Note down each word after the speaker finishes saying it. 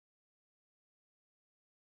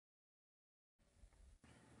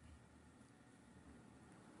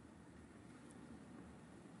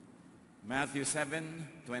Matthew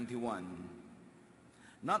 7:21.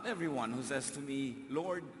 Not everyone who says to me,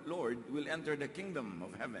 Lord, Lord, will enter the kingdom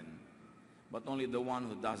of heaven, but only the one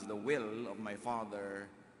who does the will of my Father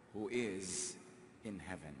who is in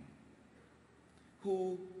heaven.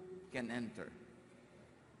 Who can enter?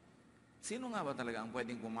 Sino nga ba talaga ang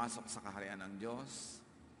pwedeng pumasok sa kaharian ng Diyos?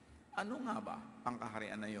 Ano nga ba ang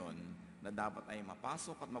kaharian na yon na dapat ay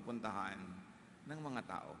mapasok at mapuntahan ng mga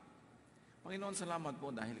tao? Panginoon, salamat po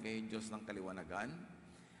dahil kayo Diyos ng kaliwanagan.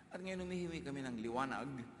 At ngayon humihingi kami ng liwanag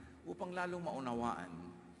upang lalong maunawaan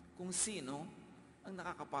kung sino ang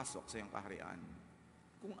nakakapasok sa iyong kaharian.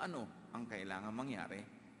 Kung ano ang kailangan mangyari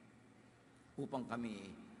upang kami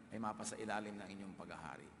ay mapasa ilalim ng inyong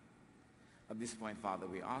paghahari. At this point, Father,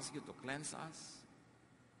 we ask you to cleanse us,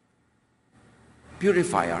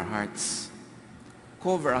 purify our hearts,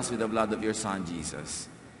 cover us with the blood of your Son, Jesus,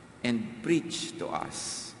 and preach to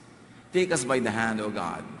us. Take us by the hand, O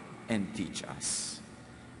God, and teach us.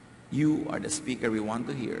 You are the speaker we want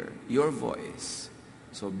to hear, your voice.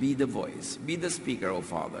 So be the voice, be the speaker, O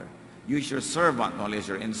Father. Use your servant not only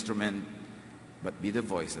as your instrument, but be the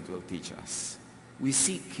voice that will teach us. We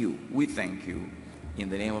seek you, we thank you,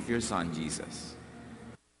 in the name of your Son, Jesus.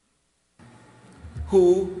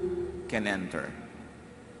 Who can enter?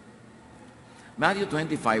 Matthew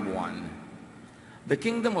 25:1. The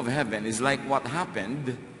kingdom of heaven is like what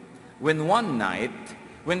happened when one night,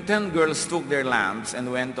 when 10 girls took their lamps and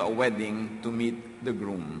went to a wedding to meet the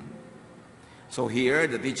groom. So here,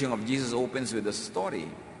 the teaching of Jesus opens with a story,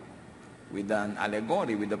 with an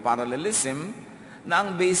allegory, with a parallelism, na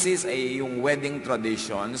ang basis ay yung wedding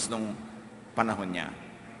traditions nung panahon niya.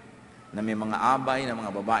 Na may mga abay, na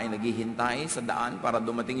mga babae naghihintay sa daan para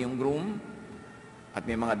dumating yung groom, at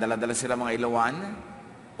may mga dala-dala sila mga ilawan,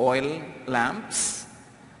 oil lamps,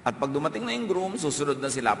 at pag dumating na yung groom, susunod na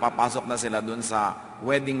sila, papasok na sila dun sa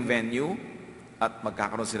wedding venue, at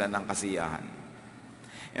magkakaroon sila ng kasiyahan.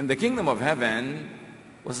 And the kingdom of heaven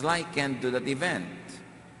was likened to that event.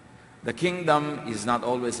 The kingdom is not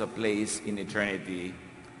always a place in eternity,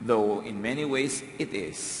 though in many ways it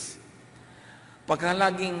is. Pagka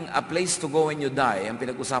laging a place to go when you die, ang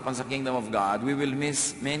pinag-usapan sa kingdom of God, we will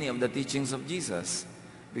miss many of the teachings of Jesus.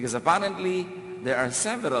 Because apparently, there are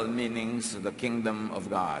several meanings to the kingdom of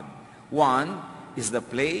God. One is the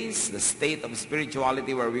place, the state of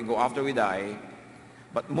spirituality where we go after we die.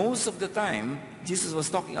 But most of the time, Jesus was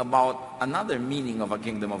talking about another meaning of a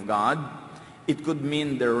kingdom of God. It could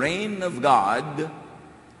mean the reign of God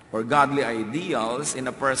or godly ideals in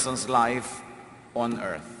a person's life on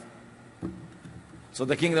earth. So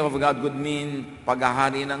the kingdom of God could mean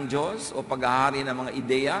paghahari ng Diyos o paghahari ng mga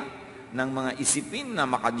ideya, ng mga isipin na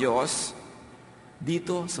maka-Diyos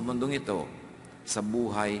dito sa mundong ito, sa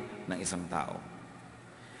buhay ng isang tao.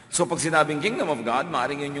 So pag sinabing kingdom of God,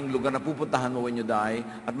 maaaring yun yung lugar na pupuntahan mo when you die,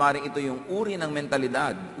 at maaaring ito yung uri ng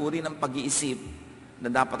mentalidad, uri ng pag-iisip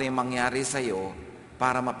na dapat yung mangyari sa iyo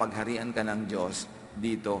para mapagharian ka ng Diyos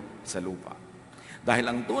dito sa lupa. Dahil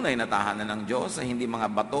ang tunay na tahanan ng Diyos ay hindi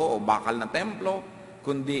mga bato o bakal na templo,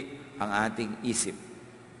 kundi ang ating isip.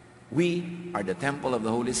 We are the temple of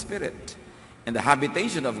the Holy Spirit. And the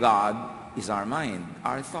habitation of God is our mind,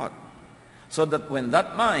 our thought. So that when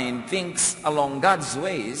that mind thinks along God's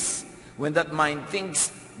ways, when that mind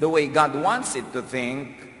thinks the way God wants it to think,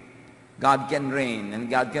 God can reign and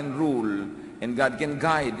God can rule and God can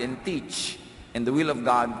guide and teach, and the will of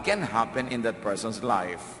God can happen in that person's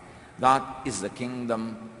life. That is the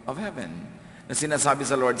kingdom of heaven. Na sinasabi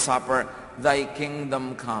sa Lord's Supper, Thy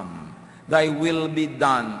kingdom come, Thy will be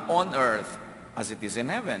done on earth as it is in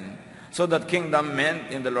heaven. So that kingdom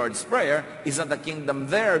meant in the Lord's Prayer is not the kingdom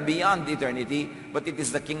there beyond eternity, but it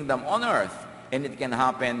is the kingdom on earth. And it can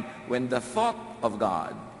happen when the thought of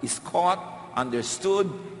God is caught,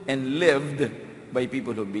 understood, and lived by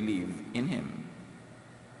people who believe in Him.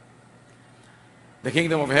 The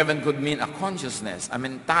kingdom of heaven could mean a consciousness, a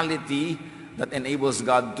mentality that enables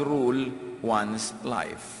God to rule one's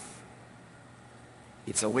life.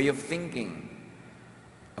 It's a way of thinking,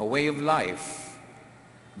 a way of life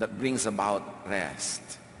that brings about rest,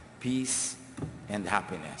 peace, and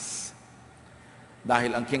happiness.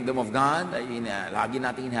 Dahil ang kingdom of God ay lagi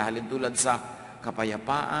natin hinahalin tulad sa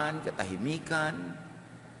kapayapaan, katahimikan,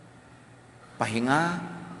 pahinga.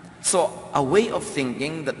 So, a way of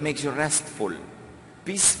thinking that makes you restful,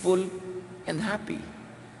 peaceful, and happy.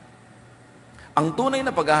 Ang tunay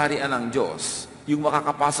na paghaharian ng Diyos, yung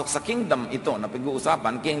makakapasok sa kingdom ito na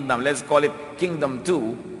pag-uusapan, kingdom, let's call it kingdom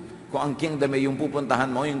 2, kung ang kingdom ay yung pupuntahan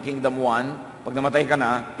mo, yung kingdom 1, pag namatay ka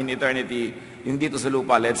na, in eternity, yung dito sa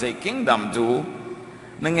lupa, let's say kingdom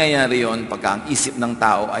 2, nangyayari yon pagka ang isip ng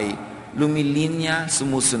tao ay lumilinya,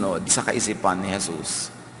 sumusunod sa kaisipan ni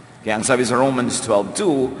Jesus. Kaya ang sabi sa Romans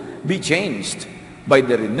 12:2, be changed by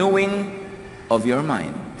the renewing of your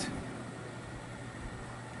mind.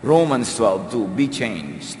 Romans 12:2, be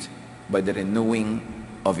changed by the renewing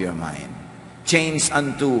of your mind. Change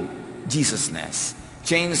unto Jesusness.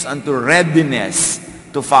 Change unto readiness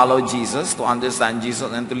to follow Jesus, to understand Jesus,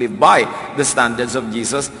 and to live by the standards of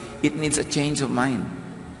Jesus. It needs a change of mind.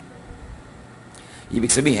 Ibig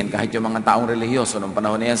sabihin, kahit yung mga taong relihiyoso noong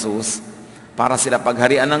panahon ni Jesus, para sila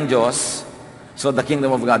pagharian ng Diyos, so the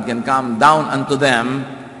kingdom of God can come down unto them,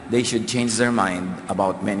 they should change their mind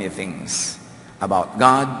about many things. About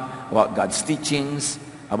God, about God's teachings,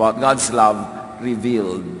 about God's love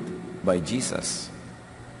revealed by Jesus.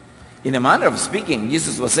 In a manner of speaking,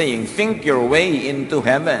 Jesus was saying, think your way into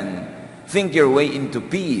heaven. Think your way into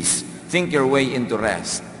peace. Think your way into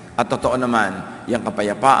rest. At totoo naman, yung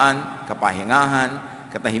kapayapaan, kapahingahan,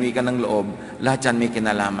 katahimikan ng loob, lahat yan may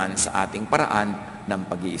kinalaman sa ating paraan ng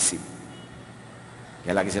pag-iisip.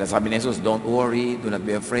 Kaya lagi sila sabi ni Jesus, don't worry, do not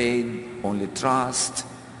be afraid, only trust.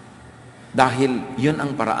 Dahil yun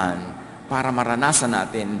ang paraan para maranasan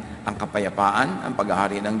natin ang kapayapaan, ang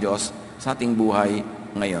paghahari ng Diyos sa ating buhay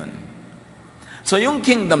ngayon. So yung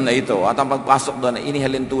kingdom na ito at ang pagpasok doon ay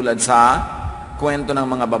inihalin tulad sa kwento ng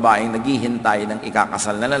mga babaeng naghihintay ng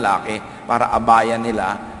ikakasal na lalaki para abayan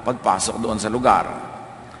nila pagpasok doon sa lugar.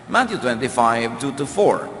 Matthew 25,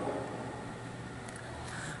 2-4.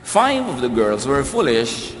 5 of the girls were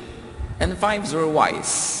foolish and 5 were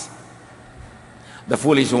wise. The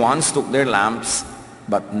foolish ones took their lamps,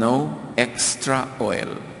 but no extra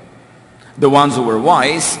oil. The ones who were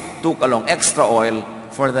wise took along extra oil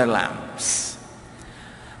for their lamps.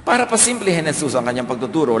 Para pasimplihin ni Jesus ang kanyang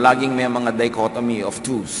pagtuturo, laging may mga dichotomy of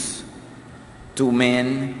twos. 2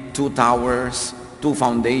 men, 2 towers, 2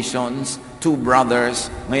 foundations, 2 brothers.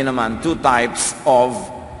 Ngayon naman, 2 types of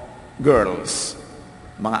girls.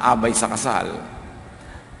 Mga abay sa kasal.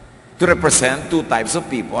 To represent 2 types of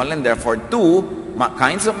people and therefore 2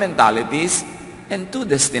 kinds of mentalities and 2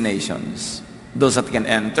 destinations. Those that can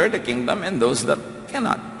enter the kingdom and those that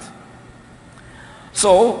cannot.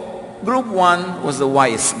 So, Group 1 was the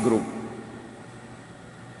wise group.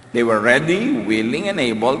 They were ready, willing, and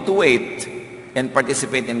able to wait and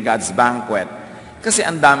participate in God's banquet. Kasi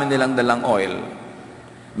ang dami nilang dalang oil.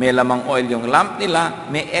 May lamang oil yung lamp nila,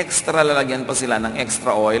 may extra lalagyan pa sila ng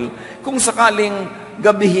extra oil. Kung sakaling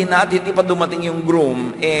gabihin at hindi pa dumating yung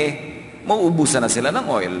groom, mauubusan na sila ng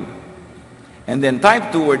oil. And then type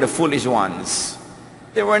 2 were the foolish ones.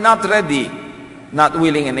 They were not ready, not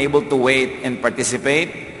willing and able to wait and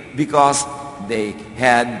participate, because they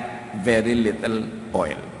had very little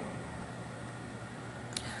oil.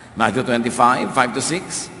 Matthew 25,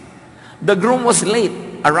 5-6. The groom was late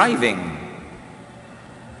arriving.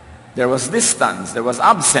 There was distance, there was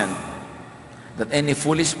absent that any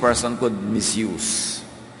foolish person could misuse.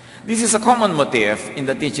 This is a common motif in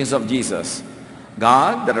the teachings of Jesus.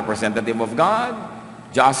 God, the representative of God,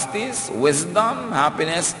 justice, wisdom,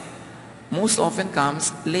 happiness, most often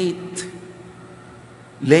comes late.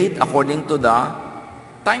 Late according to the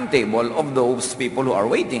timetable of those people who are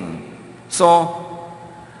waiting. So,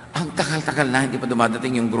 ang takal-takal na, hindi pa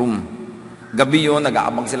dumadating yung groom. Gabi yun,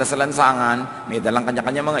 nag-aabang sila sa lansangan, may dalang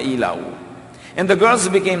kanya-kanya mga ilaw. And the girls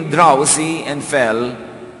became drowsy and fell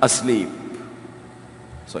asleep.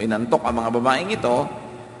 So, inantok ang mga babaeng ito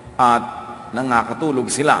at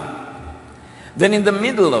nangakatulog sila. Then in the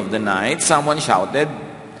middle of the night, someone shouted,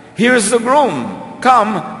 "Here's the groom!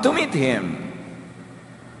 Come to meet him!"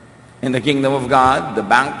 In the kingdom of God, the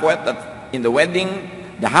banquet, in the wedding,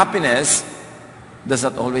 the happiness does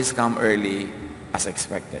not always come early as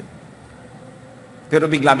expected. Pero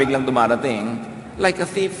bigla-biglang dumarating, like a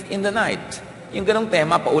thief in the night. Yung ganong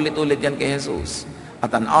tema, paulit-ulit yan kay Jesus.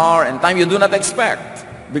 At an hour and time you do not expect,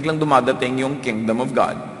 biglang dumadating yung kingdom of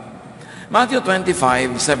God. Matthew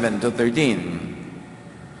 25, 7-13.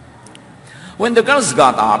 When the girls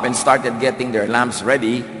got up and started getting their lamps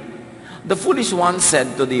ready, the foolish one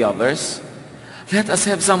said to the others, "Let us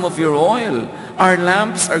have some of your oil. Our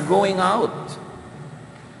lamps are going out."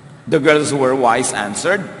 The girls who were wise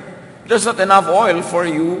answered, "There's not enough oil for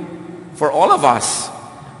you, for all of us.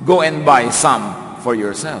 Go and buy some for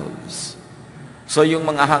yourselves." So yung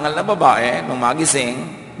mga hangal na babae, nung magising,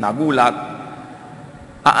 nagulat,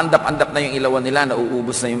 aandap-andap na yung ilawan nila,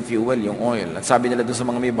 nauubos na yung fuel, yung oil. At sabi nila doon sa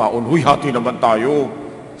mga may baon, "Huy, hati naman tayo."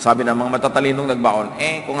 Sabi ng mga matatalinong nagbaon,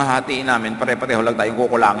 kung hahatiin namin, pare-pareho lang tayong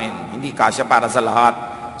kukulangin. Hindi kasya para sa lahat.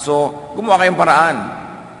 So, gumawa kayong paraan.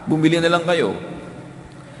 Bumili na lang kayo.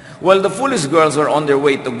 While the foolish girls were on their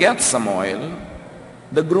way to get some oil,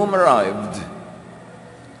 the groom arrived.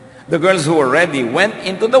 The girls who were ready went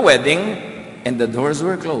into the wedding and the doors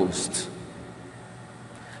were closed.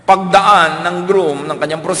 Pagdaan ng groom ng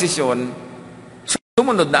kanyang prosesyon,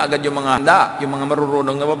 sumunod na agad yung mga handa, yung mga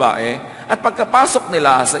marurunong na babae, at pagkapasok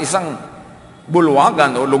nila sa isang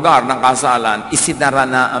bulwagan o lugar ng kasalan, isinara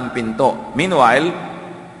na ang pinto. Meanwhile,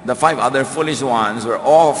 the 5 other foolish ones were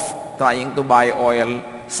off trying to buy oil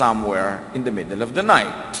somewhere in the middle of the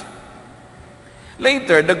night.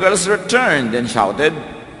 Later, the girls returned and shouted,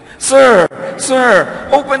 "Sir, sir,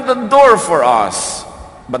 open the door for us."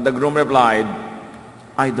 But the groom replied,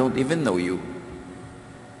 "I don't even know you."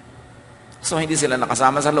 So hindi sila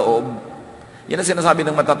nakasama sa loob. Yan ang sinasabi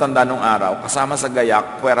ng matatanda nung araw, kasama sa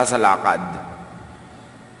gayak, puwera sa lakad.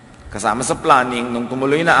 Kasama sa planning, nung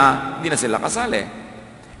tumuloy na hindi na sila kasali.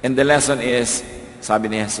 And the lesson is, sabi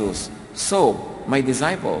ni Jesus, "So, my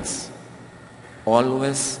disciples,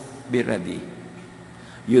 always be ready.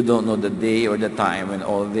 You don't know the day or the time when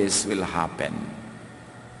all this will happen."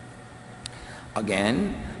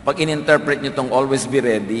 Again, pag in-interpret nyo itong always be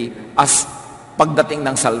ready as pagdating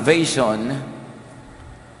ng salvation,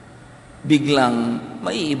 biglang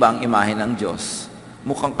maiiba ang imahe ng Diyos.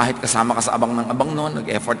 Mukhang kahit kasama ka sa abang ng abang noon,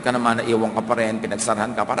 nag-effort ka naman, naiwan ka pa rin,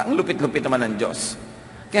 pinagsarahan ka, parang ang lupit-lupit naman ng Diyos.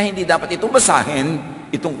 Kaya hindi dapat itong basahin,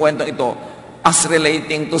 itong kwentong ito, as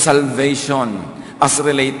relating to salvation, as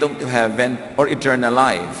relating to heaven or eternal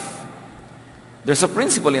life. There's a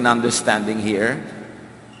principle in understanding here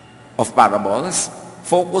of parables.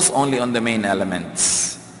 Focus only on the main elements.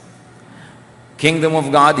 Kingdom of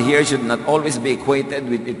God here should not always be equated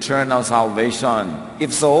with eternal salvation. If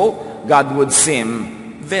so, God would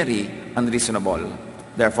seem very unreasonable.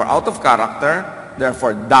 Therefore, out of character,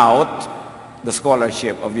 therefore doubt the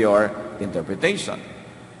scholarship of your interpretation.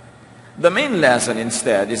 The main lesson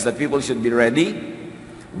instead is that people should be ready,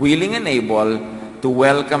 willing and able to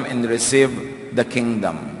welcome and receive the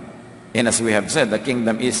kingdom. And as we have said, the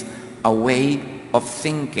kingdom is a way of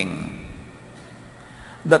thinking.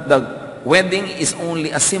 That the wedding is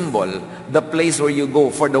only a symbol. The place where you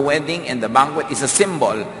go for the wedding and the banquet is a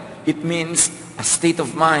symbol. It means a state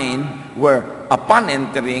of mind where upon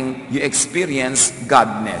entering, you experience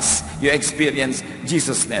Godness. You experience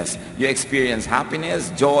Jesusness. You experience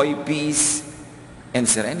happiness, joy, peace, and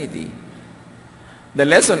serenity. The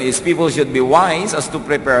lesson is people should be wise as to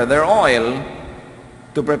prepare their oil,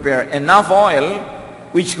 to prepare enough oil,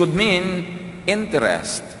 which could mean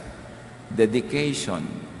interest,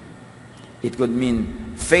 dedication. It could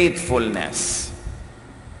mean faithfulness.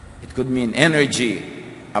 It could mean energy,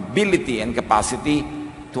 ability, and capacity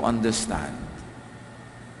to understand.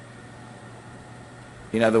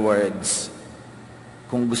 In other words,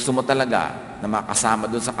 kung gusto mo talaga na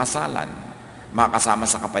makasama doon sa kasalan, makasama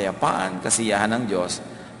sa kapayapaan, kasiyahan ng Diyos,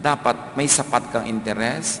 dapat may sapat kang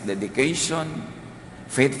interest, dedication,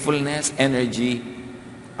 faithfulness, energy,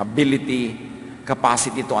 ability,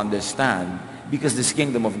 capacity to understand, because this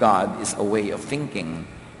kingdom of God is a way of thinking.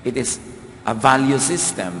 It is a value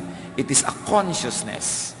system. It is a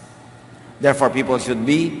consciousness. Therefore, people should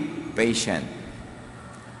be patient.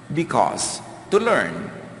 Because to learn,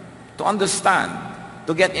 to understand,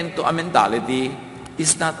 to get into a mentality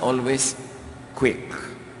is not always quick.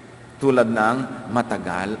 Tulad ng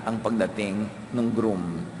matagal ang pagdating ng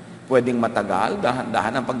groom. Pwedeng matagal,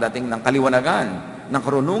 dahan-dahan ang pagdating ng kaliwanagan, ng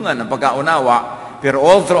karunungan, ng pagkaunawa, pero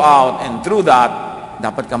all throughout and through that,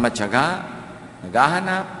 dapat ka matyaga,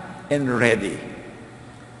 naghahanap, and ready.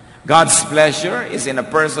 God's pleasure is in a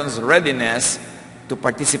person's readiness to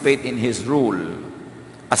participate in His rule,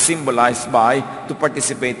 as symbolized by to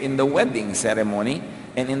participate in the wedding ceremony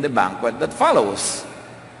and in the banquet that follows.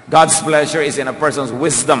 God's pleasure is in a person's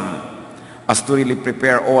wisdom, as to really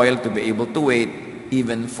prepare oil to be able to wait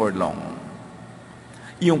even for long.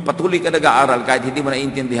 Yung patuloy ka nag-aaral kahit hindi mo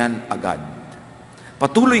naiintindihan agad.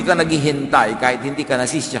 Patuloy ka naghihintay kahit hindi ka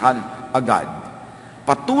nasisiyahan agad.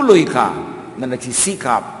 Patuloy ka na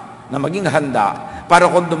nagsisikap na maging handa para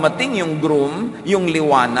kung dumating yung groom, yung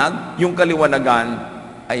liwanag, yung kaliwanagan,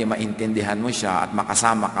 ay maintindihan mo siya at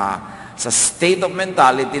makasama ka sa state of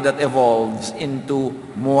mentality that evolves into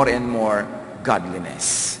more and more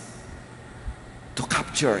godliness. To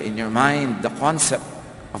capture in your mind the concept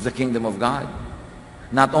of the kingdom of God.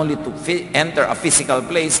 Not only to enter a physical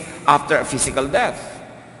place after a physical death.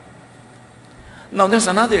 Now,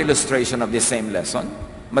 there's another illustration of this same lesson.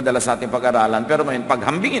 Madalas natin pag-aralan, pero ngayon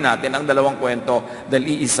paghambingin natin ang dalawang kwento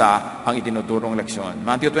dahil iisa ang itinuturong leksyon.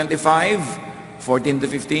 Matthew 25, 14 to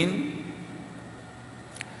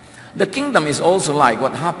 15. The kingdom is also like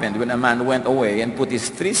what happened when a man went away and put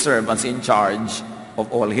his 3 servants in charge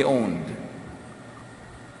of all he owned.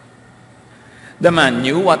 The man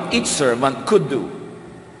knew what each servant could do.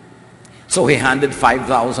 So he handed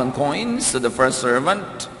 5,000 coins to the first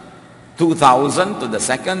servant, 2,000 to the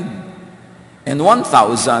second, and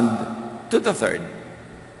 1,000 to the third.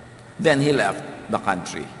 Then he left the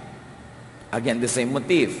country. Again, the same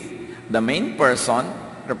motif. The main person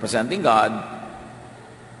representing God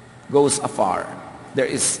goes afar. There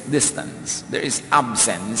is distance. There is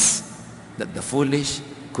absence that the foolish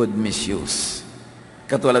could misuse.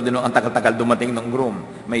 Katulad din ang tagal-tagal dumating ng groom.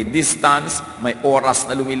 May distance, may oras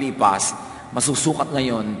na lumilipas. Masusukat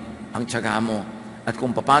ngayon ang tiyaga mo at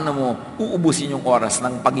kung paano mo uubusin yung oras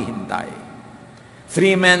ng paghihintay.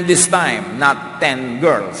 3 men this time, not 10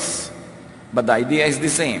 girls. But the idea is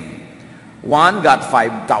the same. One got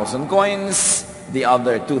 5,000 coins, the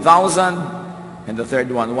other 2,000, and the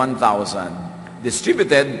third one 1,000.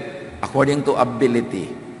 Distributed according to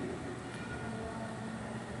ability.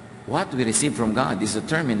 What we receive from God is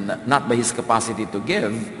determined not by His capacity to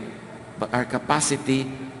give, but our capacity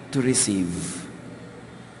to receive.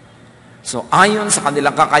 So ayon sa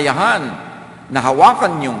kanilang kakayahan, na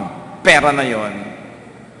hawakan yung pera na yon,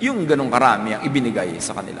 yung ganong karami ang ibinigay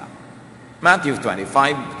sa kanila. Matthew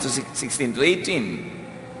 25, 16 to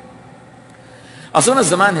 18. As soon as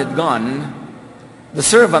the man had gone, the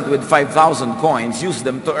servant with 5,000 coins used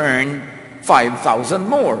them to earn 5,000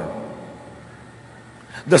 more.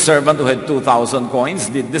 The servant who had 2,000 coins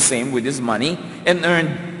did the same with his money and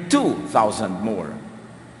earned 2,000 more.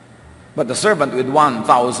 But the servant with 1,000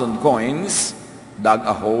 coins dug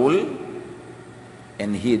a hole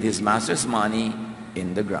and hid his master's money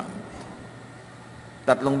in the ground.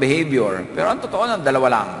 Tatlong behavior. Pero ang totoo lang, dalawa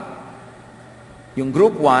lang. Yung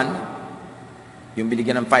group 1, yung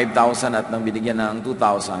binigyan ng 5,000 at nang binigyan ng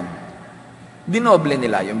 2,000, dinoble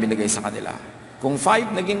nila yung binigay sa kanila. Kung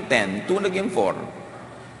 5 naging 10, 2 naging 4.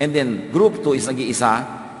 And then, group 2 is nag-iisa,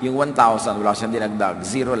 yung 1,000, wala siyang dinagdag,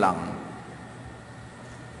 0 lang.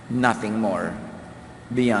 Nothing more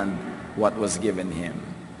beyond what was given him.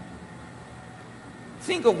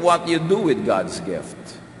 Think of what you do with God's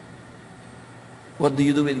gift. What do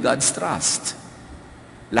you do with God's trust?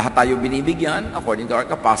 Lahat tayo binibigyan, according to our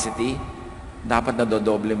capacity, dapat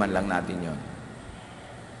nadodoble man lang natin yon.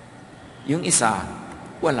 Yung isa,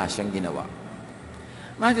 wala siyang ginawa.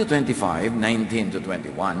 Matthew 25, 19 to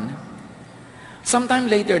 21. Sometime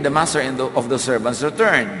later, the master of the servants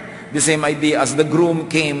returned. The same idea as the groom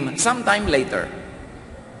came sometime later.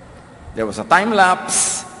 There was a time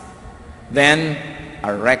lapse, then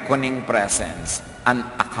a reckoning presence, an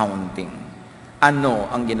accounting. Ano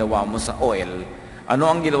ang ginawa mo sa oil? Ano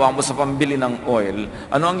ang ginawa mo sa pambili ng oil?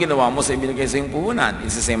 Ano ang ginawa mo sa ibinigay sa iyong puhunan?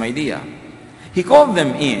 It's the same idea. He called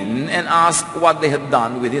them in and asked what they had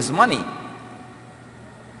done with his money.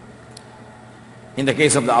 In the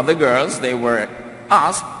case of the other girls, they were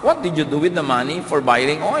asked, what did you do with the money for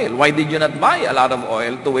buying oil? Why did you not buy a lot of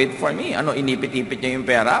oil to wait for me? Ano, inipit-ipit niya yung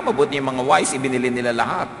pera? Mabuti yung mga wise, ibinili nila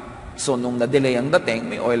lahat. So, nung na-delay ang dating,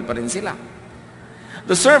 may oil pa rin sila.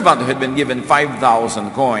 The servant who had been given 5,000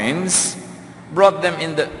 coins brought them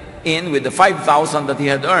in with the 5,000 that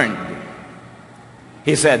he had earned.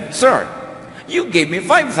 He said, Sir, you gave me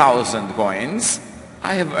 5,000 coins.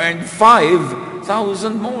 I have earned 5,000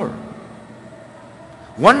 more.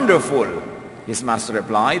 Wonderful, his master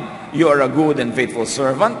replied. You are a good and faithful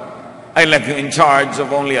servant. I left you in charge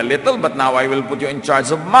of only a little, but now I will put you in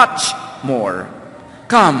charge of much more.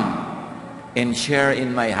 Come and share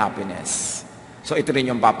in my happiness. So ito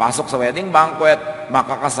rin yung papasok sa wedding banquet,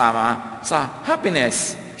 makakasama sa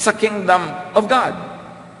happiness, sa kingdom of God.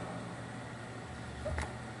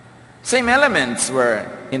 Same elements were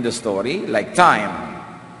in the story, like time.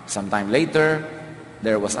 Sometime later,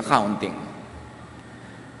 there was accounting.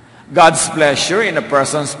 God's pleasure in a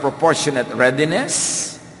person's proportionate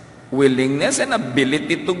readiness, willingness, and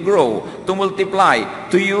ability to grow, to multiply,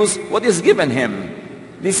 to use what is given him.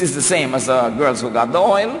 This is the same as the girls who got the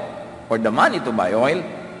oil, or the money to buy oil,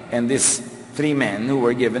 and these 3 men who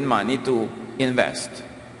were given money to invest.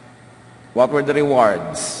 What were the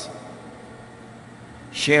rewards?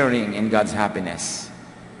 Sharing in God's happiness.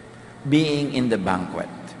 Being in the banquet.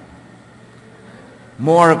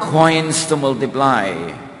 More coins to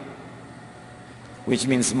multiply, which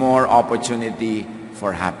means more opportunity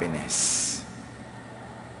for happiness.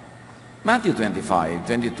 Matthew 25,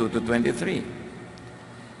 22 to 23.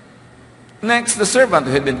 Next, the servant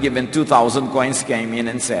who had been given 2,000 coins came in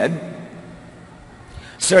and said,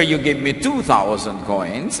 Sir, you gave me 2,000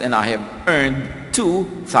 coins, and I have earned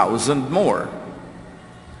 2,000 more.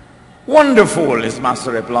 Wonderful, his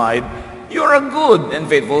master replied. You're a good and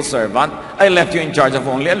faithful servant. I left you in charge of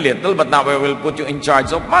only a little, but now I will put you in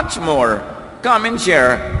charge of much more. Come and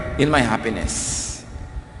share in my happiness.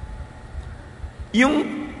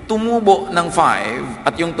 Yung tumubo ng 5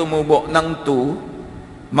 at yung tumubo ng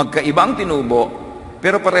 2, magkaibang tinubo,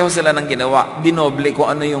 pero pareho sila ng ginawa. Dinoble ko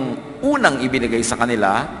ano yung unang ibinigay sa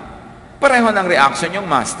kanila. Pareho ng reaction yung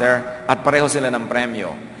master at pareho sila ng premyo.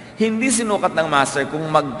 Hindi sinukat ng master kung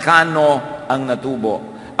magkano ang natubo.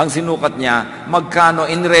 Ang sinukat niya, magkano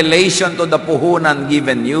in relation to the puhunan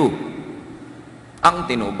given you. Ang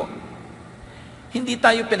tinubo. Hindi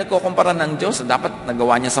tayo pinagkukumpara ng Diyos. Dapat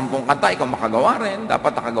nagawa niya 10 kanta, ikaw makagawa rin.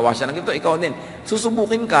 Dapat nakagawa siya ng ito, ikaw din.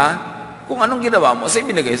 Susubukin ka kung anong ginawa mo sa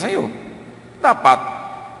ibinigay sa'yo. Dapat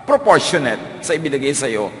proportionate sa ibinigay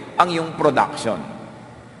sa'yo ang iyong production.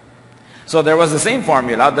 So there was the same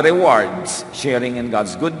formula, the rewards, sharing in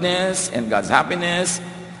God's goodness and God's happiness,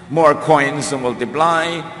 more coins to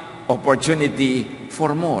multiply, opportunity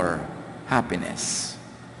for more happiness.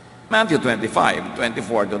 Matthew 25,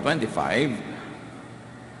 24 to 25,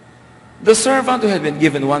 the servant who had been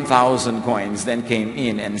given 1,000 coins then came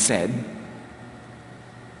in and said,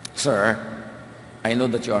 Sir, I know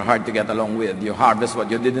that you are hard to get along with. You harvest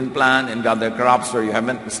what you didn't plant and gather crops where you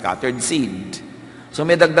haven't scattered seed. So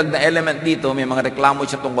may dagdag na element dito, may mga reklamo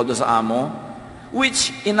siya tungkol doon sa amo,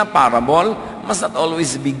 which in a parable must not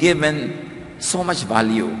always be given so much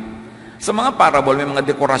value. Sa mga parable, may mga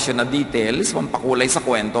dekorasyon na details, pampakulay sa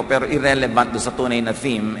kwento, pero irrelevant doon sa tunay na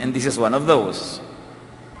theme, and this is one of those.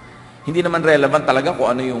 Hindi naman relevant talaga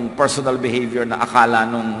kung ano yung personal behavior na akala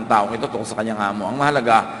nung taong ito tungkol sa kanyang amo. Ang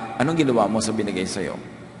mahalaga, anong ginawa mo sa binigay sa'yo.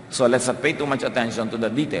 So let's not pay too much attention to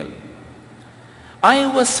the detail. I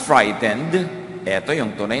was frightened, eto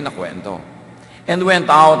yung tunay na kwento, and went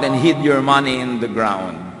out and hid your money in the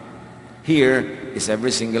ground. Here is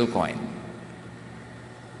every single coin.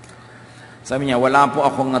 Sabi niya, wala po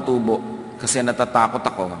akong natubo kasi natatakot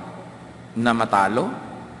ako na matalo,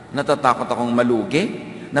 natatakot akong malugi,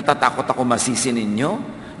 natatakot ako masisi ninyo,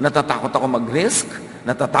 natatakot ako mag-risk,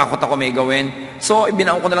 natatakot ako may gawin. So,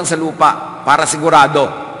 ibinaon ko na lang sa lupa para sigurado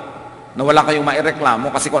na wala kayong maireklamo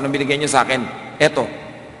kasi kung anong binigay nyo sa akin, eto,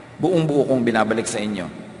 buong-buo kong binabalik sa inyo.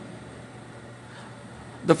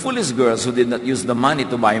 The foolish girls who did not use the money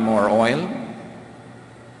to buy more oil,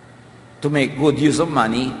 to make good use of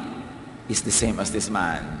money, is the same as this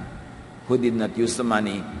man who did not use the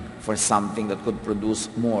money for something that could produce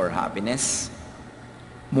more happiness,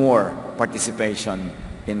 more participation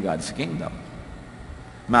in God's kingdom.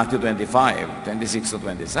 Matthew 25, 26 to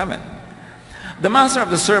 27. The master of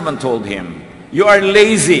the servant told him, you are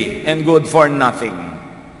lazy and good for nothing.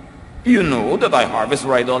 You know that I harvest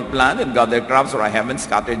where I don't plant and gather crops where I haven't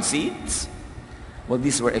scattered seeds. Well,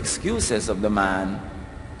 these were excuses of the man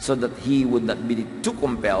so that he would not be too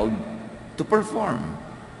compelled to perform.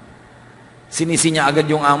 Sinisi niya agad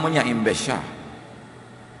yung amo niya, imbes siya.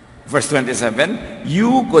 Verse 27,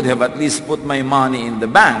 you could have at least put my money in the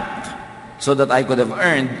bank so that I could have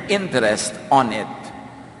earned interest on it.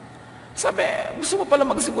 Sabi, gusto mo pala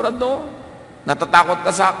magsigurado? Natatakot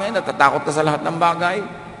ka sa akin, natatakot ka sa lahat ng bagay.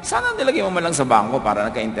 Sana nilagay mo man lang sa bangko para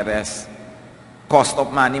nagka-interest. Cost of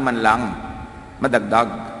money man lang,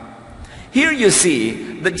 madagdag. Here you see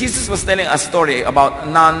that Jesus was telling a story about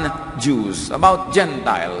non-Jews, about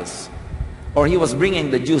Gentiles. Or he was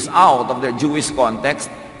bringing the Jews out of their Jewish context.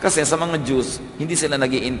 Kasi sa mga Jews, hindi sila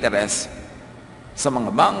nag-i-interest sa mga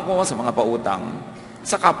bangko, sa mga pautang,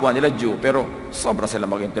 sa kapwa nila Jew, pero sobra sila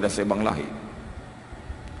mag-interest sa ibang lahi.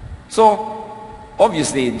 So,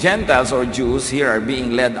 obviously, Gentiles or Jews here are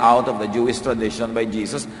being led out of the Jewish tradition by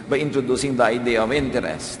Jesus by introducing the idea of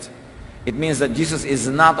interest. It means that Jesus is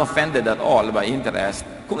not offended at all by interest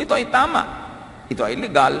kung ito ay tama, ito ay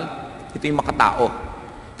legal, ito ay makatao.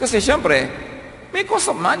 Kasi syempre, may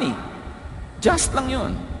cost of money. Just lang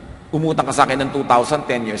yun. Umutang ka sa akin ng 2,000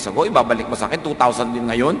 10 years ago, ibabalik mo sa akin 2,000 din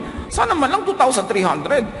ngayon. Sana man lang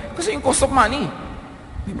 2,300 kasi yung cost of money.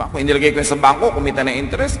 Diba? Kung inilagay ko sa bangko, kumita na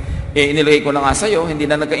interest, inilagay ko na nga sa'yo, hindi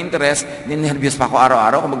na nagka-interest, ninervyos pa ako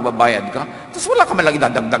araw-araw kung magbabayad ka, tapos wala ka man lang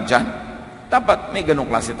idadagdag dyan. Dapat may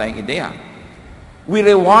ganong klase tayong ideya. We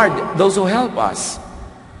reward those who help us.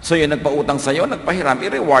 So yung nagpautang sa'yo, nagpahiram,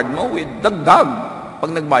 i-reward mo with dagdag.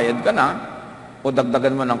 Pag nagbayad ka na, o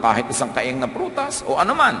dagdagan mo ng kahit isang kaing na prutas, o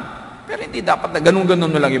ano man. Pero hindi dapat na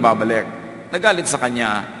ganun-ganun mo lang ibabalik. Nagalit sa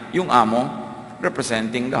kanya yung amo,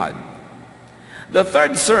 representing God. The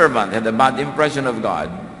third servant had a bad impression of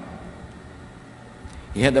God.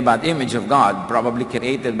 He had a bad image of God, probably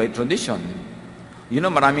created by tradition. You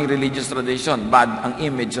know, maraming religious tradition, bad ang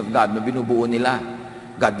image of God na binubuo nila.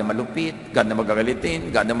 God na malupit, God na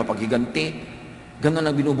magagalitin, God na mapaghiganti. Ganun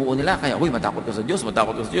ang binubuo nila. Kaya, matakot ka sa Diyos,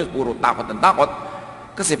 matakot ka sa Diyos. Puro takot ng takot.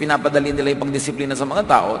 Kasi pinapadali nila yung pagdisiplina sa mga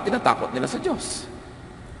tao, tinatakot nila sa Diyos.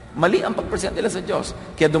 Mali ang pag-present nila sa Diyos.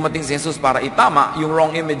 Kaya dumating si Jesus para itama yung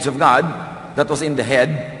wrong image of God that was in the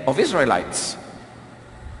head of Israelites.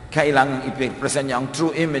 Kailangang i-present niya ang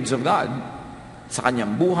true image of God sa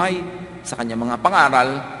kanyang buhay, sa kanyang mga pangaral,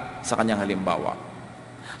 sa kanyang halimbawa.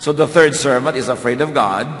 So the third servant is afraid of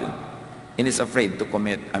God and is afraid to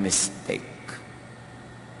commit a mistake.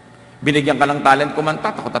 Binigyan ka ng talent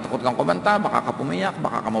kumanta, takot kang kumanta, baka ka pumiyak,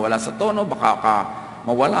 baka ka mawala sa tono, baka ka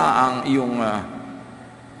mawala ang iyong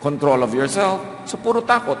control of yourself. So puro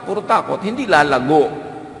takot, hindi lalago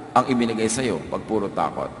ang ibinigay sa iyo pag puro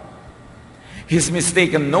takot. His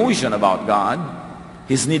mistaken notion about God,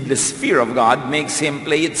 his needless fear of God makes him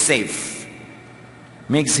play it safe.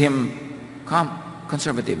 Makes him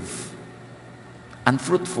conservative,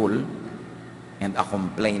 unfruitful, and a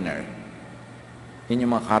complainer. Yan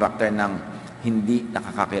yung mga karakter ng hindi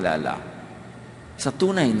nakakakilala sa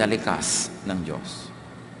tunay na likas ng Diyos.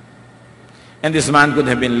 And this man could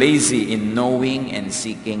have been lazy in knowing and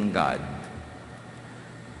seeking God.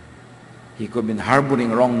 He could have been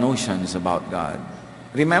harboring wrong notions about God.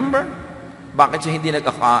 Remember? Bakit siya hindi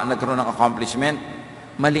nagkaroon ng accomplishment?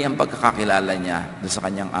 Mali ang pagkakakilala niya sa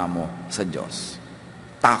kanyang amo, sa Diyos.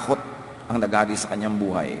 Takot ang nagari sa kanyang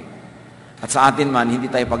buhay. At sa atin man, hindi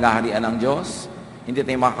tayo paghaharian ng Diyos, hindi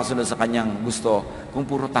tayo makakasunod sa kanyang gusto kung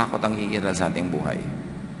puro takot ang iiral sa ating buhay.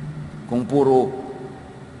 Kung puro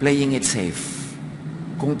playing it safe.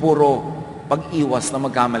 Kung puro pag-iwas na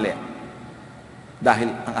magkamali.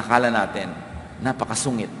 Dahil ang akala natin,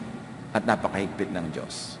 napakasungit at napakahigpit ng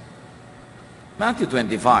Diyos. Matthew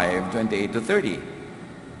 25:28-30.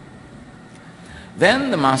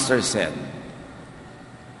 Then the master said,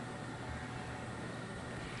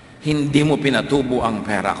 hindi mo pinatubo ang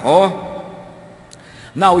pera ko.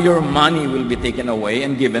 Now your money will be taken away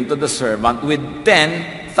and given to the servant with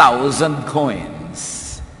 10,000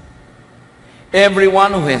 coins.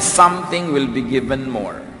 Everyone who has something will be given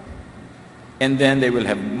more. And then they will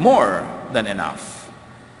have more than enough.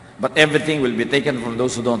 But everything will be taken from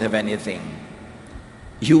those who don't have anything.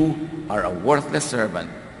 You are a worthless servant,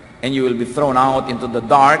 and you will be thrown out into the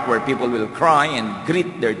dark where people will cry and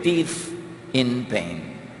grit their teeth in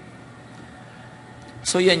pain.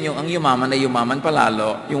 So yan yung ang yumaman na yumaman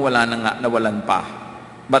palalo, yung wala na nga nawalan pa.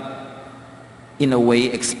 But in a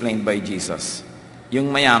way explained by Jesus.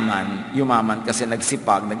 Yung mayaman, yumaman kasi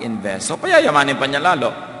nagsipag, nag-invest. So payayamanin pa niya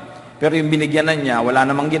lalo. Pero yung binigyan na niya, wala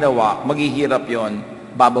namang ginawa, maghihirap yon,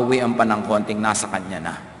 babawian pa ng konting nasa kanya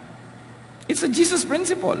na. It's a Jesus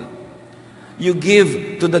principle. You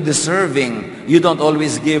give to the deserving, you don't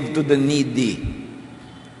always give to the needy.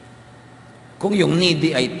 Kung yung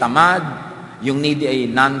needy ay tamad, yung needy ay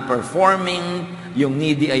non-performing, yung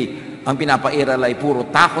needy ay, ang pinapairal ay puro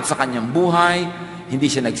takot sa kanyang buhay, hindi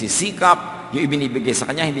siya nagsisikap, yung ibinibigay sa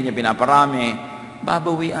kanya, hindi niya pinaparami,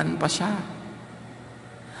 babawian pa siya.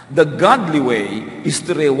 The godly way is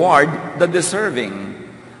to reward the deserving,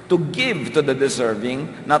 to give to the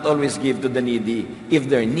deserving, not always give to the needy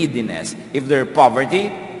if their neediness, if their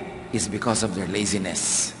poverty is because of their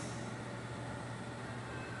laziness.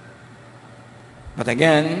 But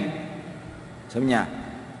again, sabi niya,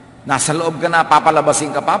 nasa loob ka na,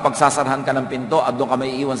 papalabasin ka pa, pagsasarahan ka ng pinto at doon ka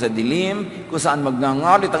may iwan sa dilim kung saan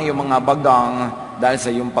magngangalit ang iyong mga bagang dahil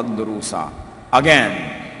sa iyong pagdurusa.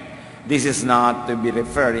 Again, this is not to be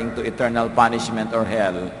referring to eternal punishment or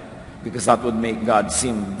hell, because that would make God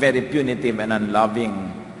seem very punitive and unloving.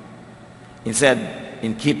 Instead,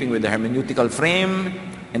 in keeping with the hermeneutical frame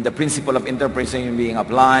and the principle of interpretation being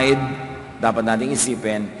applied, dapat nating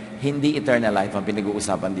isipin, hindi eternal life ang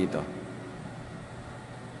pinag-uusapan dito.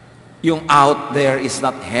 Yung out there is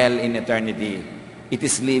not hell in eternity. It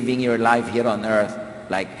is living your life here on earth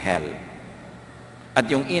like hell. At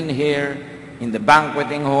yung in here, in the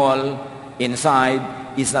banqueting hall, inside,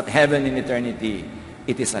 is not heaven in eternity.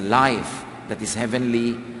 It is a life that is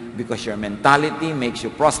heavenly because your mentality makes you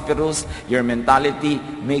prosperous. Your mentality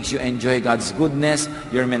makes you enjoy God's goodness.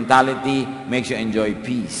 Your mentality makes you enjoy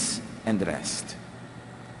peace and rest.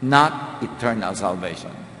 Not eternal salvation.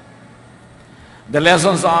 The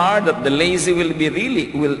lessons are that the lazy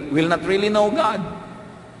will not really know God.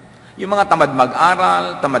 Yung mga tamad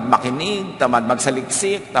mag-aral, tamad makinig, tamad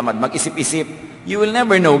magsaliksik, tamad mag-isip-isip, you will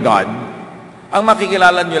never know God. Ang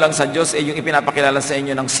makikilala nyo lang sa Diyos ay yung ipinapakilala sa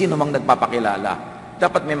inyo ng sino mang nagpapakilala.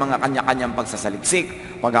 Dapat may mga kanya-kanyang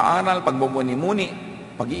pagsasaliksik, pag-aaral, pagbumuni-muni,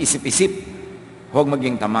 pag-iisip-isip. Huwag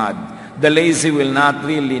maging tamad. The lazy will not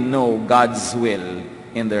really know God's will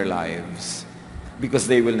in their lives because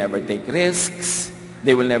they will never take risks,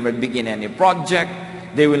 they will never begin any project,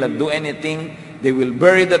 they will not do anything. They will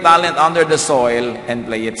bury the talent under the soil and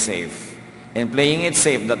play it safe. And playing it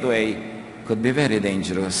safe that way could be very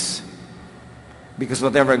dangerous. Because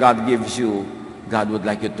whatever God gives you, God would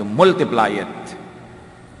like you to multiply it.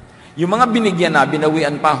 Yung mga binigyan na,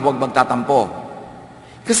 binawian pa, huwag magtatampo.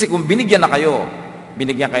 Kasi kung binigyan na kayo,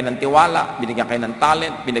 binigyan kayo ng tiwala, binigyan kayo ng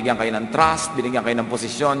talent, binigyan kayo ng trust, binigyan kayo ng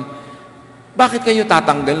posisyon, bakit kayo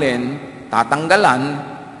tatanggalan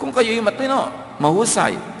kung kayo yung matino,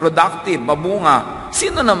 mahusay, productive, mabunga?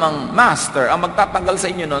 Sino namang master ang magtatanggal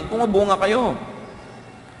sa inyo nun kung mabunga kayo?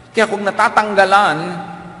 Kaya kung natatanggalan,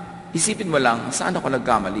 isipin mo lang, saan ako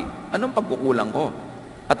nagkamali? Anong pagkukulang ko?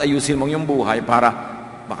 At ayusin mo yung buhay para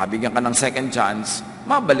makabigyan ka ng second chance,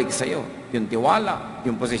 mabalik sa'yo. Yung tiwala,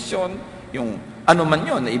 yung posisyon, yung ano man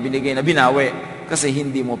yun na ibinigay na binawi kasi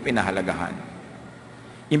hindi mo pinahalagahan.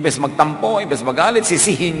 Imbes magtampo, imbes magalit,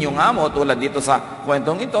 sisihin nyo nga mo tulad dito sa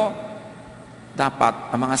kwentong ito,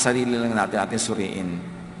 dapat ang mga sarili lang natin suriin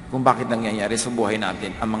kung bakit nangyayari sa buhay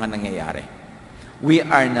natin ang mga nangyayari. We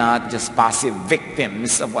are not just passive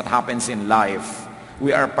victims of what happens in life.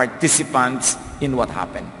 We are participants in what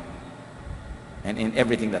happened and in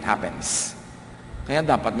everything that happens. Kaya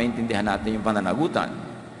dapat maintindihan natin yung pananagutan.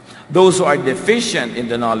 Those who are deficient in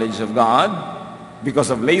the knowledge of God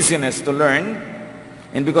because of laziness to learn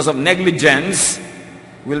and because of negligence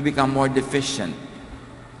will become more deficient,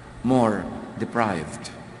 more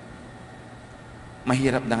deprived.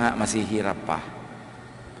 Mahirap na nga, masihirap pa.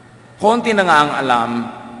 Konti na nga ang alam,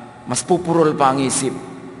 mas pupurol pa ang isip.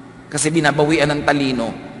 Kasi binabawian ng talino.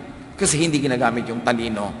 Kasi hindi ginagamit yung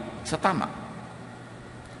talino sa tama.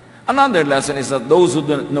 Another lesson is that those who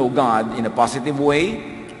don't know God in a positive way,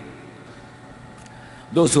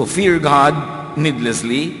 those who fear God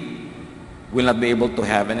needlessly, will not be able to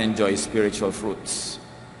have and enjoy spiritual fruits.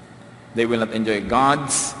 They will not enjoy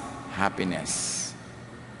God's happiness.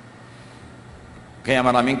 Kaya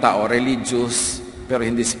maraming tao, religious, pero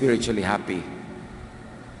hindi spiritually happy.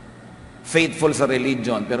 Faithful sa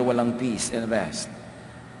religion, pero walang peace and rest.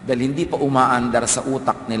 Dahil hindi pa umaandar sa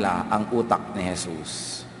utak nila ang utak ni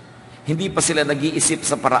Jesus. Hindi pa sila nag-iisip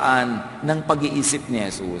sa paraan ng pag-iisip ni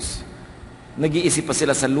Jesus. Nag-iisip pa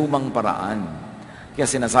sila sa lumang paraan. Kaya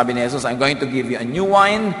sinasabi ni Jesus, I'm going to give you a new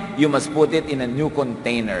wine, you must put it in a new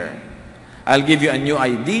container. I'll give you a new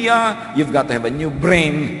idea, you've got to have a new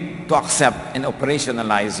brain to accept and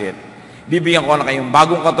operationalize it. Bibigyan ko na kayong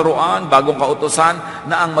bagong katuruan, bagong kautusan,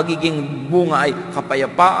 na ang magiging bunga ay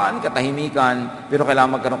kapayapaan, katahimikan, pero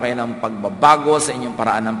kailangan magkaroon kayo ng pagbabago sa inyong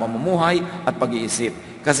paraan ng pamumuhay at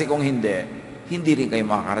pag-iisip. Kasi kung hindi rin kayo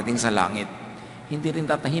makakarating sa langit. Hindi rin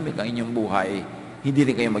tatahimik ang inyong buhay, hindi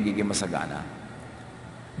rin kayo magiging masagana.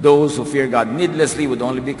 Those who fear God needlessly would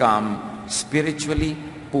only become spiritually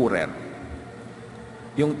poorer.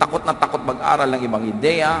 Yung takot na takot mag-aral ng ibang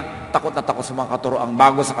ideya, takot na takot sa mga katuroang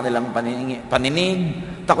bago sa kanilang paninig,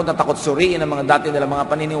 takot na takot suriin ang mga dati nilang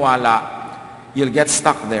mga paniniwala, you'll get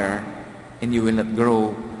stuck there and you will not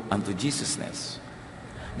grow unto Jesusness.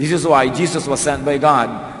 This is why Jesus was sent by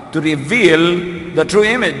God to reveal the true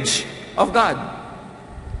image of God.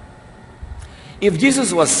 If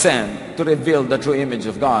Jesus was sent to reveal the true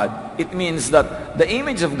image of God, it means that the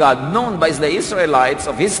image of God known by the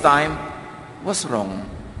Israelites of his time was wrong,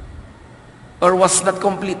 or was not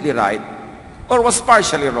completely right, or was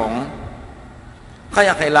partially wrong.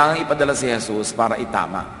 Kaya kailangan ipadala si Jesus para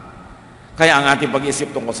itama. Kaya ang ating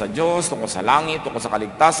pag-isip tungkol sa Diyos, tungkol sa langit, tungkol sa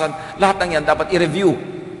kaligtasan, lahat ng yan dapat i-review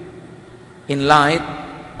in light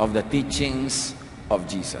of the teachings of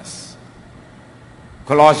Jesus.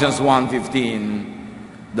 Colossians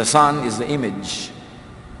 1:15, the Son is the image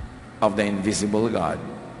of the invisible God.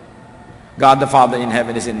 God the Father in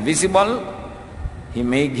heaven is invisible. He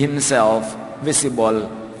made himself visible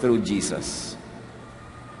through Jesus.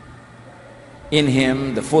 In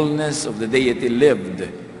him, the fullness of the deity lived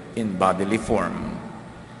in bodily form.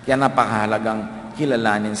 Kaya napakahalagang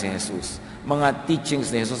kilalanin si Jesus. Mga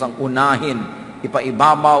teachings ni Jesus ang unahin,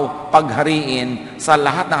 ipaibabaw, paghariin sa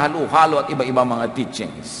lahat ng halo-halo at iba-iba mga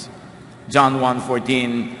teachings. John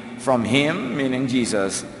 1:14, from him, meaning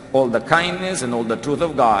Jesus, all the kindness and all the truth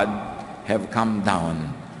of God have come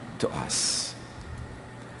down to us.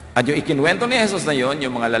 At yung ikinwento ni Jesus na yun,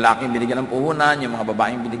 yung mga lalaking binigyan ng puhunan, yung mga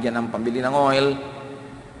babaeng binigyan ng pambili ng oil,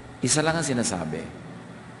 isa lang ang sinasabi.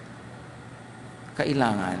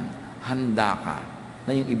 Kailangan, handa ka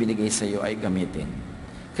na yung ibinigay sa iyo ay gamitin.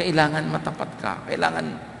 Kailangan matapat ka.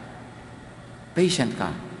 Kailangan patient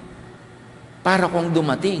ka. Para kung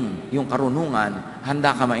dumating yung karunungan,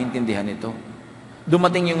 handa ka maintindihan ito.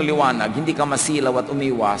 Dumating yung liwanag, hindi ka masilaw at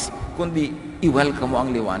umiwas, kundi i-welcome mo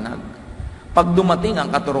ang liwanag. Pag dumating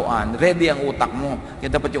ang katuruan, ready ang utak mo.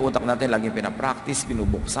 Kaya dapat yung utak natin laging pinapractice,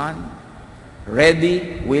 binubuksan.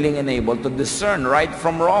 Ready, willing, and able to discern right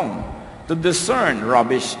from wrong. to discern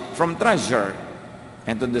rubbish from treasure,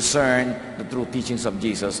 and to discern the true teachings of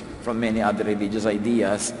Jesus from many other religious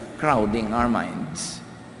ideas crowding our minds.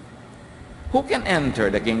 Who can enter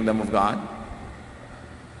the kingdom of God?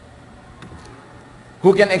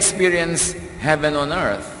 Who can experience heaven on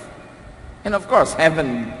earth? And of course,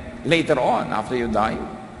 heaven later on after you die.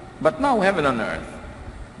 But now heaven on earth,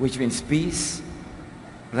 which means peace,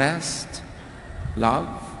 rest, love.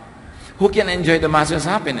 Who can enjoy the Master's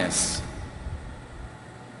happiness?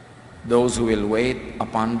 Those who will wait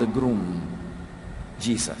upon the groom,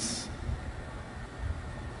 Jesus.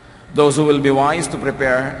 Those who will be wise to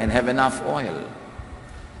prepare and have enough oil.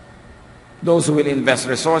 Those who will invest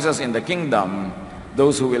resources in the kingdom.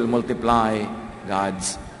 Those who will multiply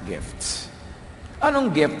God's gifts.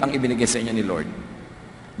 Anong gift ang ibinigay sa inyo ni Lord?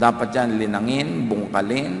 Dapat yan linangin,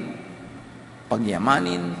 bungkalin,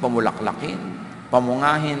 pagyamanin, pamulaklakin,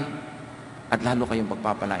 pamungahin, at lalo kayong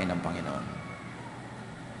pagpapalain ng Panginoon.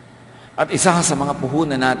 At isa sa mga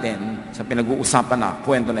puhunan natin sa pinag-uusapan na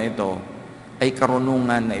kwento na ito ay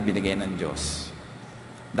karunungan na ibinigay ng Diyos.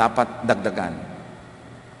 Dapat dagdagan,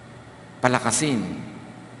 palakasin,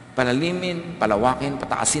 palalimin, palawakin,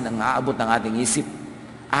 pataasin ang aabot ng ating isip.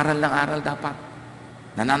 Aral ng aral dapat.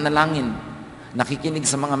 Nananalangin, nakikinig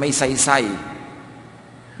sa mga may saysay,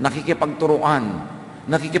 nakikipagturuan,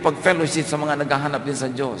 nakikipag-fellowship sa mga naghahanap din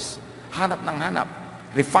sa Diyos. Hanap ng hanap,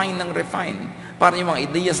 refine ng refine. Para yung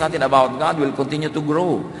mga ideas natin about God will continue to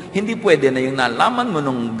grow. Hindi pwede na yung nalaman mo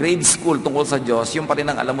nung grade school tungkol sa Diyos, yung pa rin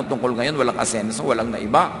ang alam mo tungkol ngayon, walang asenso, walang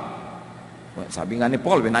naiba. Sabi nga ni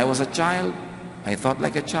Paul, when I was a child, I thought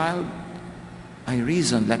like a child. I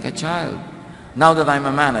reasoned like a child. Now that I'm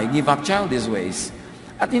a man, I give up childish ways.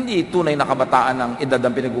 At hindi tunay na kabataan ng edad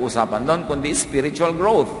ang pinag-uusapan doon, kundi spiritual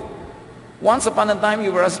growth. Once upon a time, you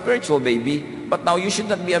were a spiritual baby, but now you should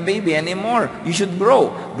not be a baby anymore. You should grow.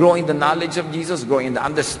 Grow in the knowledge of Jesus, grow in the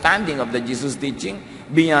understanding of the Jesus teaching,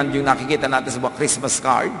 beyond yung nakikita natin sa mga Christmas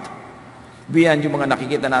card, beyond yung mga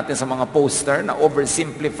nakikita natin sa mga poster na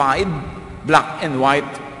oversimplified, black and white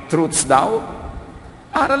truths daw.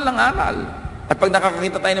 Aral lang aral. At pag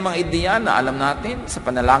nakakakita tayo ng mga ideya na alam natin, sa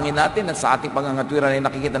panalangin natin at sa ating pangangatwiran ay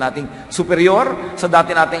nakikita nating superior sa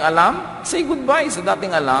dati nating alam, say goodbye sa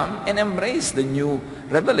dating alam and embrace the new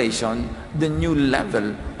revelation, the new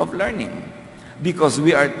level of learning. Because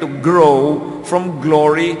we are to grow from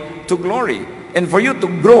glory to glory. And for you to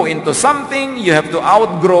grow into something, you have to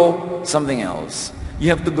outgrow something else. You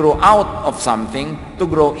have to grow out of something to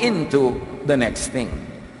grow into the next thing.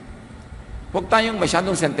 Huwag tayong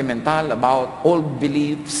masyadong sentimental about old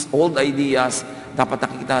beliefs, old ideas. Dapat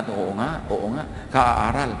nakikita natin, oo nga,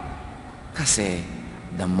 kaaaral. Kasi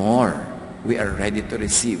the more we are ready to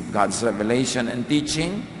receive God's revelation and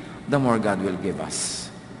teaching, the more God will give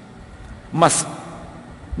us. Mas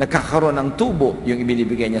nagkakaroon ng tubo yung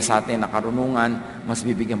ibinibigay niya sa atin na karunungan, mas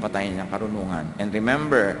bibigyan pa tayo ng karunungan. And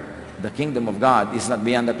remember, the kingdom of God is not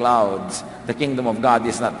beyond the clouds. The kingdom of God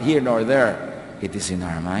is not here nor there. It is in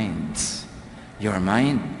our minds. Your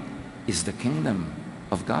mind is the kingdom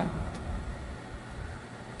of God.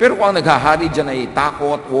 Pero kung ang naghahari dyan ay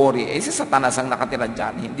takot, worry, si Satanas ang nakatira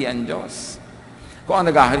dyan, hindi ang Diyos. Kung ang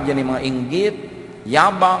naghahari dyan ay mga inggit,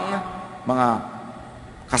 yabang, mga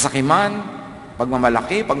kasakiman,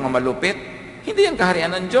 pagmamalaki, pagmamalupit, hindi yan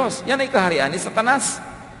kaharian ng Diyos. Yan ay kaharian ni Satanas.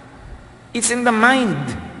 It's in the mind.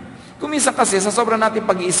 Kung minsan kasi, sa sobrang natin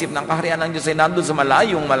pag-iisip ng kaharian ng Diyos ay nandun sa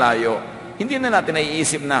malayong malayo, hindi na natin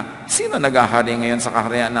naiisip na, sino naghahari ngayon sa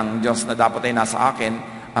kaharian ng Diyos na dapat ay nasa akin?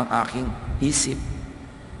 Ang aking isip.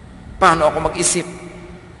 Paano ako mag-isip?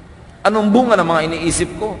 Anong bunga ng mga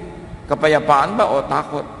iniisip ko? Kapayapaan ba o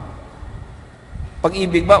takot?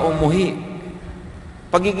 Pag-ibig ba o muhi?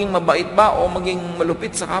 Pagiging mabait ba o maging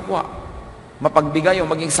malupit sa kapwa? Mapagbigay o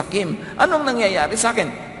maging sakim? Anong nangyayari sa akin?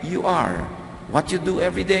 You are. What you do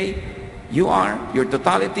every day, you are. Your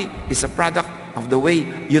totality is a product of the way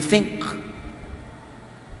you think.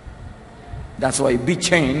 That's why be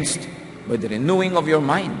changed by the renewing of your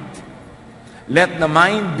mind. Let the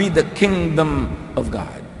mind be the kingdom of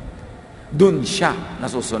God. Doon siya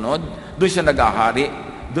nasusunod, doon siya naghahari,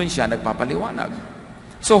 doon siya nagpapaliwanag.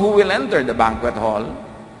 So who will enter the banquet hall?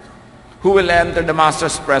 Who will enter the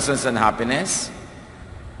Master's presence and happiness?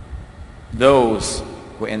 Those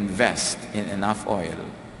who invest in enough oil.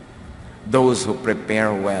 Those who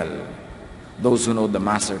prepare well. Those who know the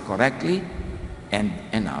Master correctly and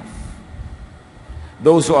enough.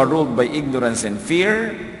 Those who are ruled by ignorance and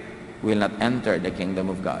fear will not enter the kingdom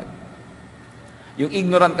of God. Yung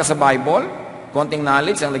ignorant ka sa Bible, konting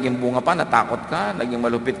knowledge, ang naging bunga pa, natakot ka, naging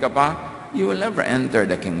malupit ka pa, you will never enter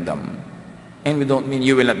the kingdom. And we don't mean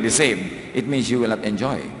you will not be saved. It means you will not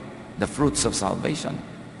enjoy the fruits of salvation.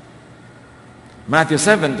 Matthew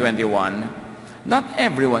 7:21, not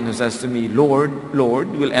everyone who says to me, Lord, Lord,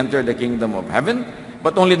 will enter the kingdom of heaven,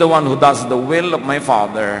 but only the one who does the will of my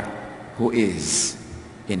Father who is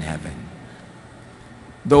in heaven.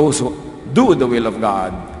 Those who do the will of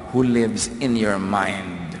God, who lives in your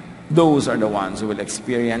mind, those are the ones who will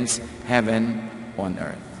experience heaven on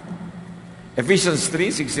earth. Ephesians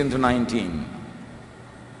 3:16-19.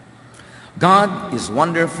 God is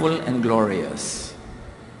wonderful and glorious.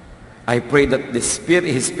 I pray that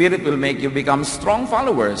His Spirit will make you become strong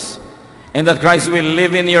followers, and that Christ will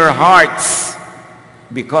live in your hearts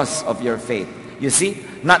because of your faith. You see,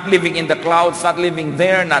 not living in the clouds, not living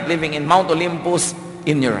there, not living in Mount Olympus,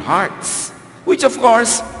 in your hearts, which of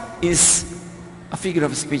course is a figure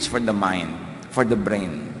of speech for the mind, for the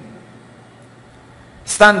brain.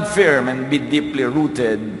 Stand firm and be deeply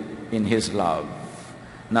rooted in His love,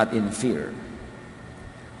 not in fear.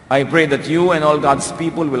 I pray that you and all God's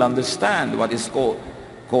people will understand what is called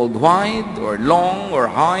wide or long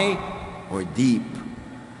or high or deep.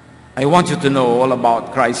 I want you to know all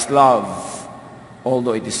about Christ's love,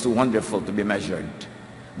 although it is too wonderful to be measured.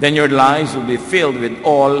 Then your lives will be filled with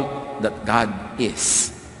all that God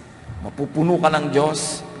is. Mapupuno ka ng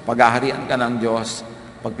Diyos, paghaharian ka ng Diyos,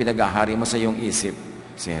 pag pinaghahari mo sa iyong isip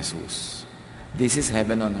si Jesus. This is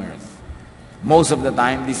heaven on earth. Most of the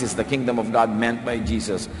time, this is the kingdom of God meant by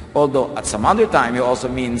Jesus. Although at some other time, He also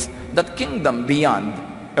means that kingdom beyond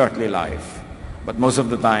earthly life. But most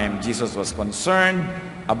of the time, Jesus was concerned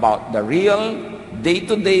about the real,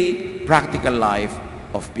 day-to-day, practical life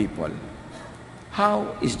of people.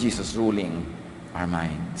 How is Jesus ruling our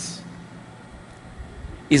minds?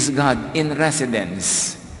 Is God in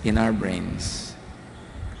residence in our brains?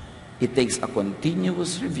 It takes a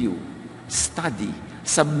continuous review, study,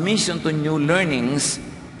 submission to new learnings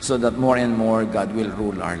so that more and more God will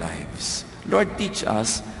rule our lives. Lord, teach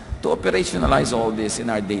us to operationalize all this in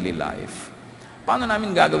our daily life. Paano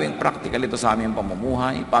namin gagawing practical ito sa aming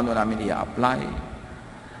pamumuhay? Paano namin i-apply?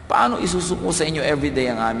 Paano isusuko sa inyo everyday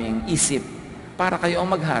ang aming isip para kayo ang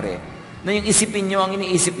maghari? Na yung isipin nyo ang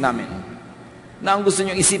iniisip namin. Na ang gusto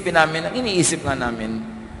nyo isipin namin ang iniisip nga namin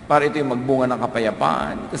para ito yung magbunga ng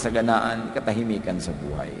kapayapaan, kasaganaan, katahimikan sa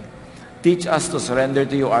buhay. Teach us to surrender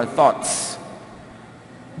to you our thoughts.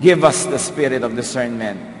 Give us the spirit of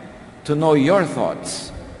discernment to know your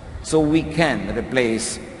thoughts so we can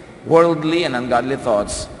replace worldly and ungodly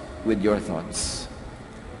thoughts with your thoughts.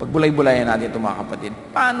 Pagbulay-bulayan natin ito mga kapatid,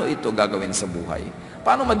 paano ito gagawin sa buhay?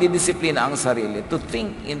 Paano madidisiplina ang sarili to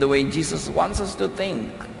think in the way Jesus wants us to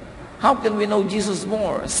think? How can we know Jesus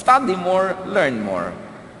more? Study more, learn more.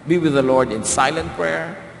 Be with the Lord in silent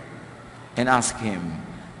prayer and ask Him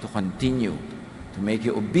to continue to make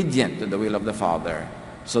you obedient to the will of the Father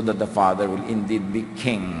so that the Father will indeed be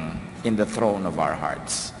King in the throne of our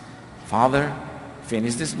hearts. Father,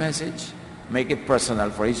 finish this message. Make it personal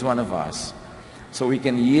for each one of us so we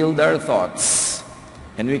can yield our thoughts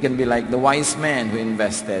and we can be like the wise men who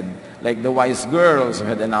invested, like the wise girls who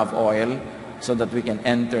had enough oil so that we can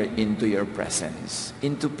enter into your presence,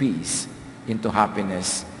 into peace, into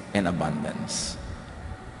happiness and abundance.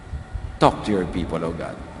 Talk to your people, O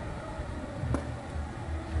God.